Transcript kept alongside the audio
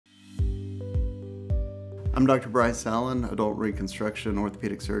I'm Dr. Bryce Allen, adult reconstruction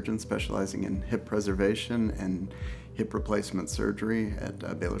orthopedic surgeon specializing in hip preservation and hip replacement surgery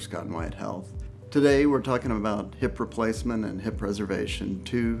at Baylor Scott & White Health. Today we're talking about hip replacement and hip preservation,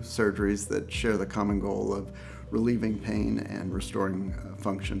 two surgeries that share the common goal of relieving pain and restoring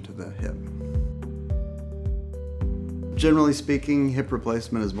function to the hip. Generally speaking, hip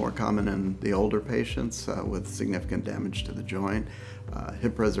replacement is more common in the older patients with significant damage to the joint.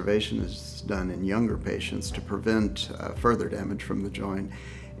 Hip preservation is done in younger patients to prevent further damage from the joint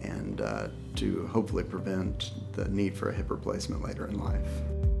and to hopefully prevent the need for a hip replacement later in life.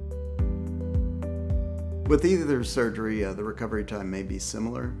 With either surgery, the recovery time may be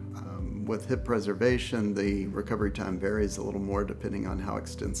similar. With hip preservation, the recovery time varies a little more depending on how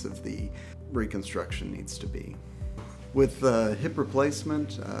extensive the reconstruction needs to be. With hip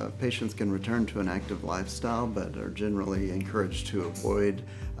replacement, patients can return to an active lifestyle but are generally encouraged to avoid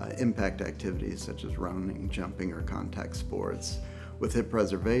impact activities such as running, jumping, or contact sports. With hip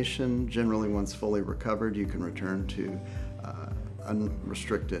preservation, generally once fully recovered, you can return to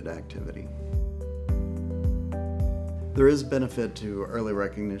unrestricted activity. There is benefit to early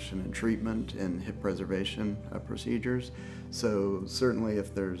recognition and treatment in hip preservation procedures. So certainly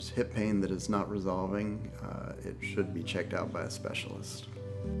if there's hip pain that is not resolving, it should be checked out by a specialist.